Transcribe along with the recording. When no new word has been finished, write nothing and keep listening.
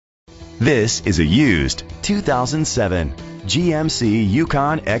This is a used 2007 GMC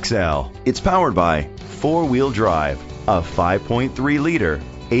Yukon XL. It's powered by four-wheel drive, a 5.3-liter,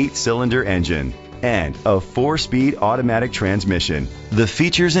 8-cylinder engine, and a 4-speed automatic transmission. The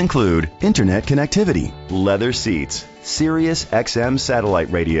features include internet connectivity, leather seats, Sirius XM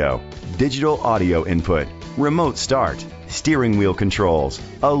satellite radio, digital audio input, remote start, steering wheel controls,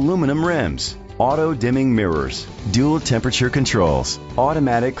 aluminum rims, auto-dimming mirrors, dual temperature controls,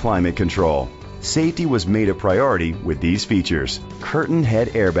 automatic climate control. Safety was made a priority with these features: curtain head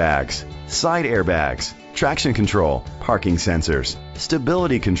airbags, side airbags, traction control, parking sensors,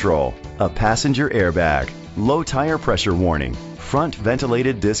 stability control, a passenger airbag, low tire pressure warning, front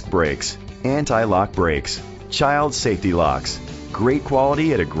ventilated disc brakes, anti-lock brakes, child safety locks. Great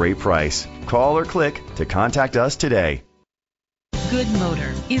quality at a great price. Call or click to contact us today. Goode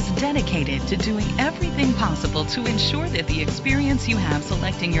Motor is dedicated to doing everything possible to ensure that the experience you have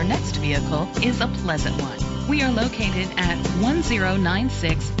selecting your next vehicle is a pleasant one. We are located at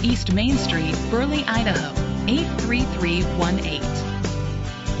 1096 East Main Street, Burley, Idaho, 83318.